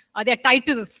terms. They're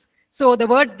titles. So the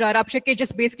word Rabshakeh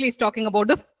just basically is talking about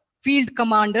the field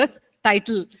commander's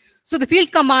title. So the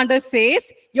field commander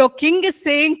says, your king is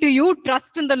saying to you,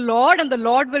 trust in the Lord and the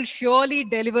Lord will surely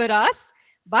deliver us.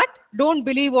 But don't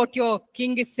believe what your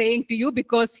king is saying to you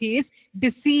because he is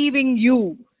deceiving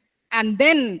you. And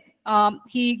then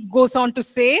he goes on to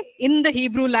say in the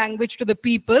Hebrew language to the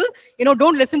people,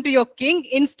 don't listen to your king.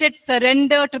 Instead,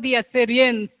 surrender to the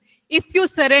Assyrians. If you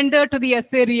surrender to the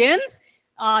Assyrians,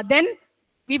 then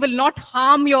we will not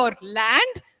harm your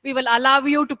land. We will allow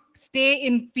you to stay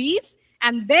in peace.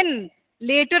 And then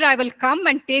later I will come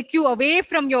and take you away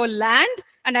from your land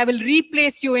and I will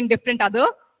replace you in different other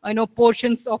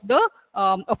portions of the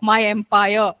of my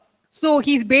empire. So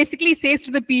he basically says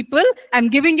to the people, I'm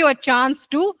giving you a chance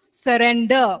to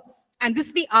surrender. And this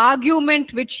is the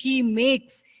argument which he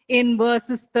makes in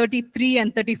verses 33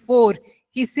 and 34.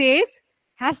 He says,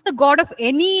 has the God of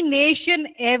any nation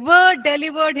ever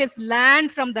delivered his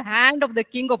land from the hand of the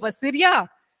king of Assyria?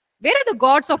 Where are the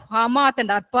gods of Hamath and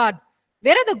Arpad?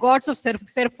 Where are the gods of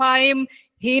Seraphaim,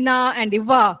 Hena, and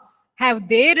Iva? Have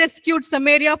they rescued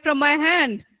Samaria from my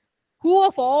hand? Who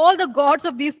of all the gods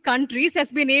of these countries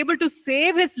has been able to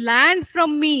save his land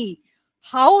from me?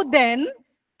 How then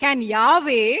can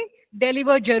Yahweh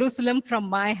deliver Jerusalem from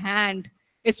my hand?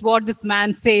 Is what this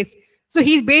man says. So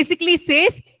he basically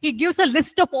says, he gives a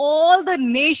list of all the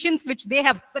nations which they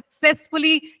have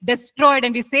successfully destroyed.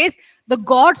 And he says, the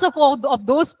gods of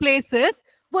those places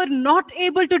were not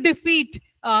able to defeat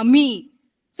me.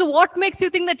 So what makes you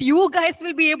think that you guys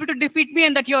will be able to defeat me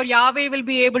and that your Yahweh will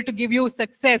be able to give you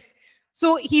success?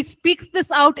 So he speaks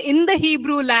this out in the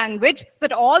Hebrew language so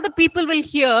that all the people will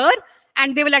hear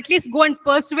and they will at least go and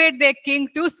persuade their king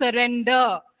to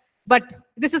surrender. But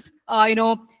this is,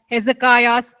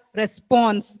 Hezekiah's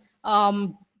response.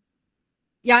 In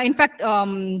fact,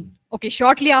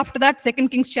 shortly after that, 2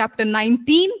 Kings chapter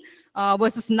 19,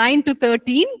 verses 9 to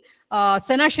 13,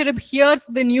 Sennacherib hears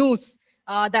the news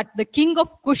that the king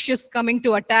of Cush is coming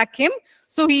to attack him.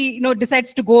 So he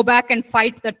decides to go back and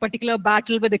fight that particular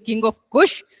battle with the king of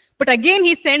Cush. But again,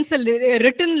 he sends a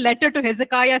written letter to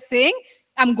Hezekiah saying,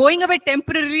 I'm going away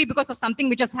temporarily because of something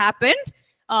which has happened,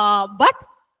 but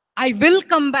I will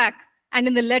come back. And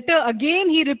in the letter, again,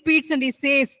 he repeats and he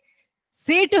says,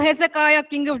 say to Hezekiah,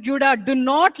 king of Judah, do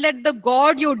not let the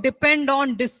God you depend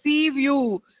on deceive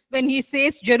you when he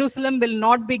says Jerusalem will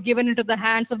not be given into the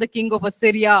hands of the king of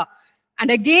Assyria.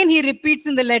 And again, he repeats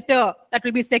in the letter, that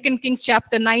will be 2 Kings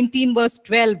chapter 19, verse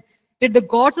 12. Did the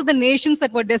gods of the nations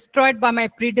that were destroyed by my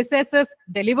predecessors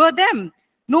deliver them?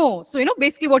 No. So,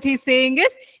 basically what he's saying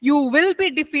is, you will be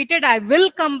defeated. I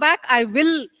will come back. I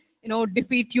will,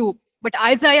 defeat you. But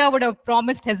Isaiah would have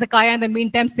promised Hezekiah in the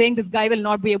meantime, saying this guy will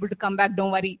not be able to come back.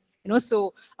 Don't worry.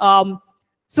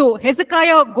 So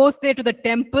Hezekiah goes there to the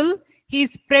temple. He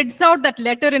spreads out that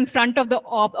letter in front of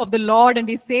the Lord, and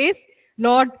he says,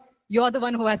 Lord, you're the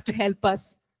one who has to help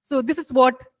us. So this is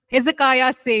what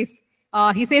Hezekiah says.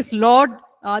 He says, Lord,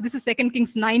 this is 2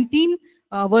 Kings 19,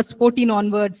 verse 14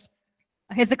 onwards.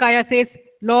 Hezekiah says,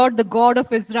 Lord, the God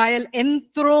of Israel,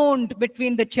 enthroned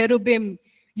between the cherubim,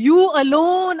 you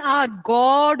alone are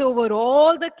God over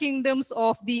all the kingdoms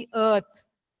of the earth.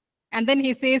 And then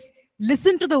he says,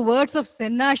 listen to the words of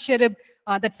Sennacherib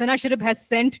that Sennacherib has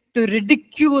sent to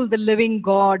ridicule the living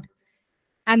God.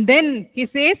 And then he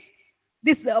says,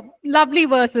 these lovely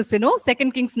verses,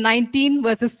 2 Kings 19,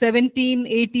 verses 17,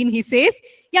 18, he says,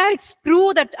 yeah, it's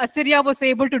true that Assyria was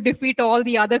able to defeat all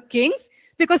the other kings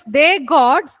because their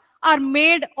gods are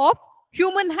made of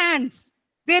human hands.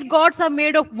 Their gods are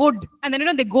made of wood. And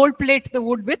then, they gold plate the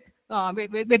wood with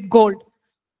gold.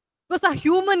 Those are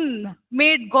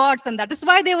human-made gods, and that is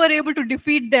why they were able to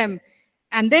defeat them.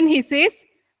 And then he says,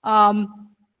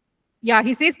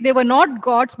 he says, they were not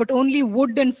gods, but only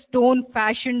wood and stone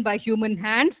fashioned by human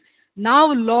hands.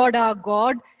 Now, Lord our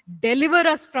God, deliver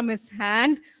us from his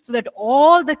hand, so that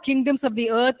all the kingdoms of the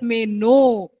earth may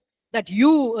know that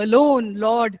you alone,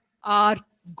 Lord, are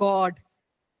God.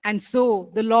 And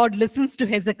so the Lord listens to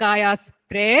Hezekiah's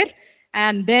prayer.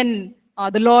 And then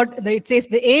it says,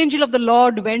 the angel of the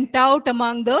Lord went out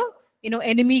among the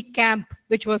enemy camp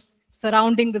which was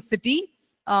surrounding the city.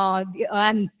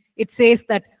 And it says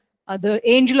that the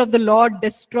angel of the Lord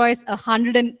destroys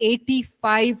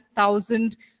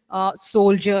 185,000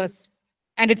 soldiers.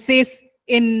 And it says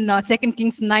in 2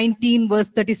 Kings 19 verse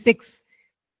 36,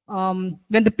 when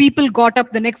the people got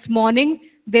up the next morning,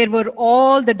 there were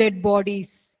all the dead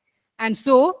bodies. And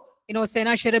so,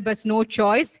 Sennacherib has no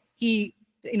choice. He,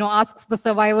 asks the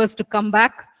survivors to come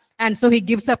back. And so he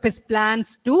gives up his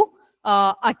plans to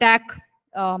attack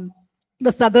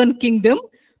the southern kingdom.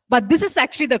 But this is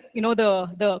actually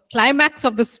the climax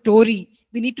of the story.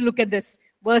 We need to look at this.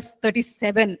 Verse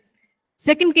 37.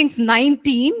 2 Kings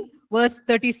 19, verse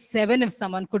 37, if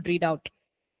someone could read out.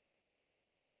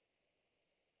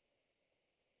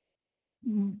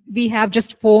 We have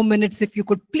just 4 minutes. If you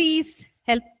could please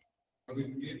help. It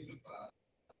came to pass,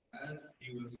 as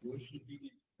he was worshipping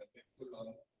in the temple of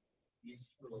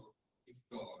his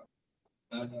God,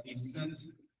 that his sons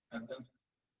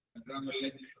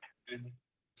Adramelech and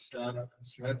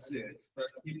Sharezer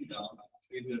struck him down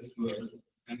with the sword,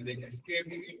 and they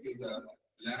escaped into the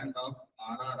land of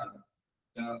Ararat.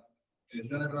 The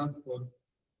Ezra-Phodon,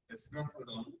 his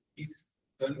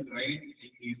son, reigned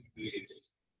in his place.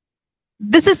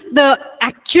 This is the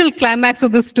actual climax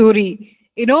of the story.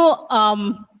 He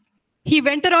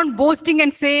went around boasting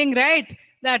and saying, right,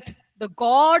 that the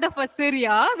God of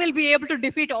Assyria will be able to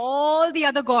defeat all the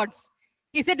other gods.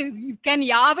 He said, can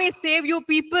Yahweh save you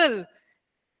people?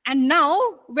 And now,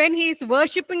 when he is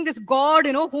worshipping this God,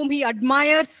 whom he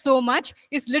admires so much,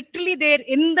 is literally there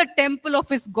in the temple of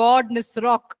his God,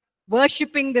 Nisroch,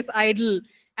 worshipping this idol.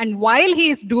 And while he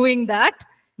is doing that,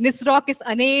 Nisroch is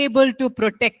unable to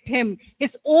protect him.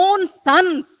 His own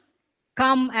sons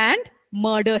come and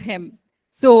murder him.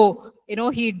 So,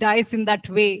 he dies in that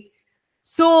way.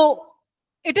 So,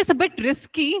 it is a bit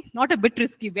risky, not a bit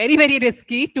risky, very, very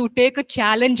risky to take a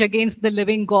challenge against the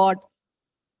living God.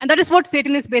 And that is what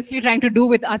Satan is basically trying to do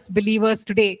with us believers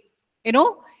today.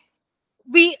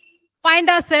 We find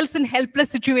ourselves in helpless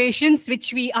situations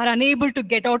which we are unable to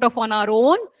get out of on our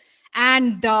own.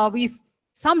 And we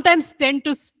sometimes tend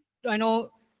to,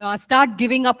 start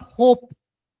giving up hope.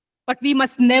 But we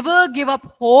must never give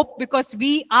up hope because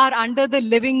we are under the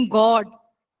living God.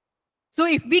 So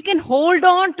if we can hold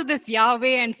on to this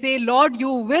Yahweh and say, Lord,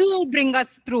 you will bring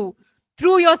us through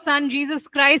your Son, Jesus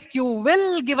Christ, you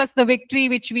will give us the victory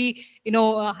which we,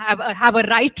 have a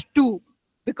right to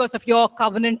because of your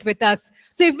covenant with us.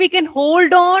 So if we can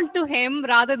hold on to him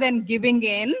rather than giving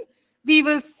in, we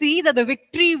will see that the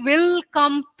victory will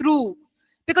come through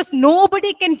because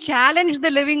nobody can challenge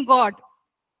the living God.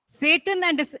 Satan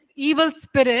and his evil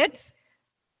spirits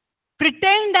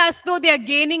pretend as though they are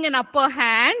gaining an upper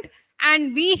hand,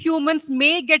 and we humans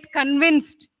may get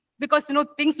convinced because,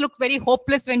 things look very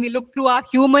hopeless when we look through our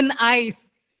human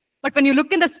eyes. But when you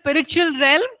look in the spiritual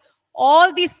realm,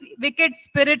 all these wicked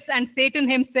spirits and Satan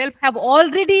himself have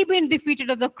already been defeated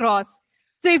at the cross.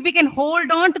 So if we can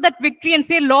hold on to that victory and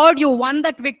say, Lord, you won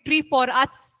that victory for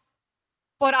us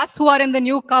who are in the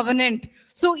new covenant.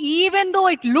 So even though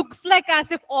it looks like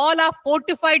as if all our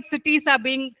fortified cities are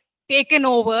being taken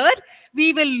over,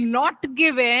 we will not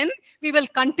give in. We will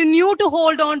continue to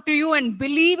hold on to you and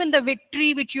believe in the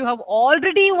victory which you have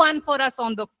already won for us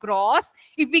on the cross.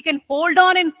 If we can hold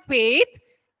on in faith,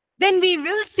 then we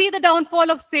will see the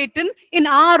downfall of Satan in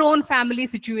our own family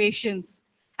situations.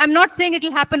 I'm not saying it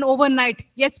will happen overnight.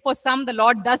 Yes, for some, the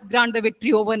Lord does grant the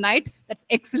victory overnight. That's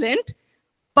excellent.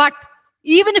 But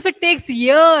even if it takes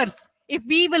years, if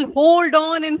we will hold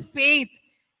on in faith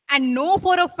and know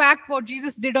for a fact what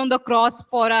Jesus did on the cross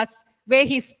for us, where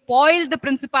he spoiled the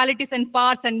principalities and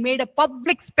powers and made a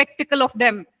public spectacle of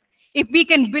them. If we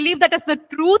can believe that as the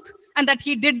truth and that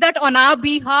he did that on our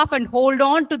behalf and hold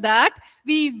on to that,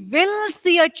 we will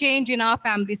see a change in our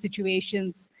family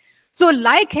situations. So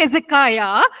like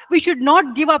Hezekiah, we should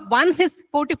not give up. Once his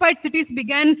fortified cities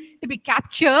began to be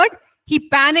captured, he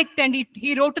panicked and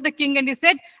he wrote to the king and he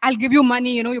said, I'll give you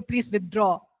money, you please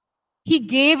withdraw. He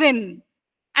gave in.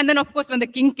 And then, of course, when the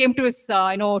king came to his,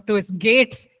 to his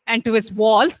gates and to his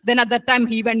walls, then at that time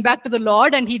he went back to the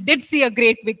Lord and he did see a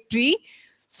great victory.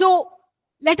 So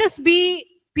let us be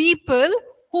people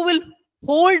who will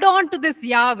hold on to this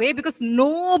Yahweh because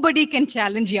nobody can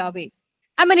challenge Yahweh.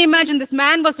 I mean, imagine this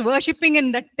man was worshipping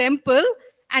in that temple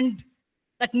and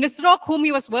that Nisroch whom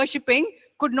he was worshipping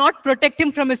could not protect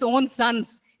him from his own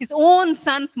sons. His own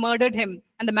sons murdered him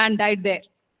and the man died there,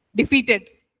 defeated.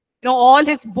 All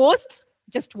his boasts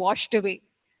just washed away.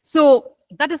 So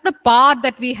that is the power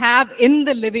that we have in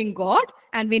the living God,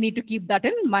 and we need to keep that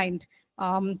in mind.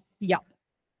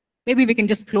 Maybe we can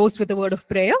just close with a word of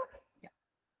prayer.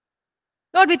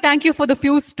 Lord, we thank you for the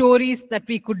few stories that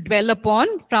we could dwell upon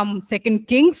from 2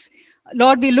 Kings.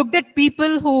 Lord, we looked at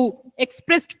people who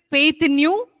expressed faith in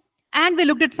you, and we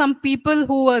looked at some people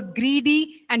who were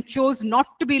greedy and chose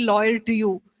not to be loyal to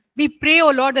you. We pray,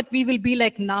 oh Lord, that we will be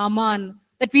like Naaman,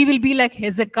 that we will be like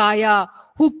Hezekiah,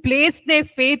 who placed their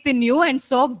faith in you and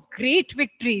saw great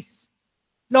victories.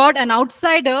 Lord, an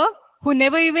outsider who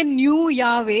never even knew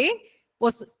Yahweh,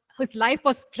 his life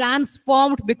was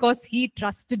transformed because he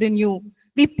trusted in you.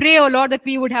 We pray, oh Lord, that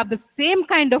we would have the same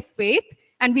kind of faith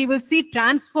and we will see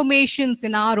transformations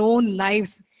in our own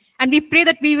lives. And we pray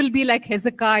that we will be like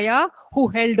Hezekiah, who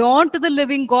held on to the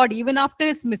living God even after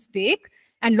his mistake.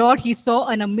 And Lord, he saw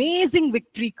an amazing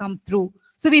victory come through.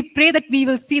 So we pray that we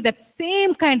will see that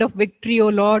same kind of victory, oh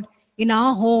Lord, in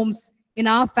our homes, in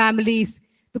our families.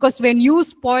 Because when you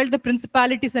spoiled the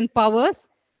principalities and powers,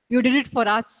 you did it for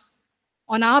us,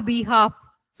 on our behalf,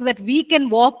 so that we can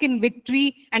walk in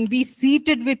victory and be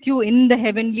seated with you in the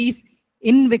heavenlies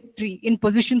in victory, in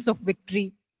positions of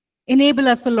victory. Enable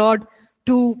us, O Lord,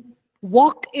 to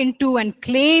walk into and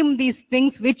claim these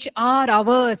things which are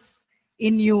ours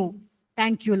in you.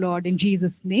 Thank you, Lord. In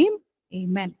Jesus' name,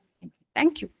 amen.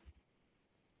 Thank you.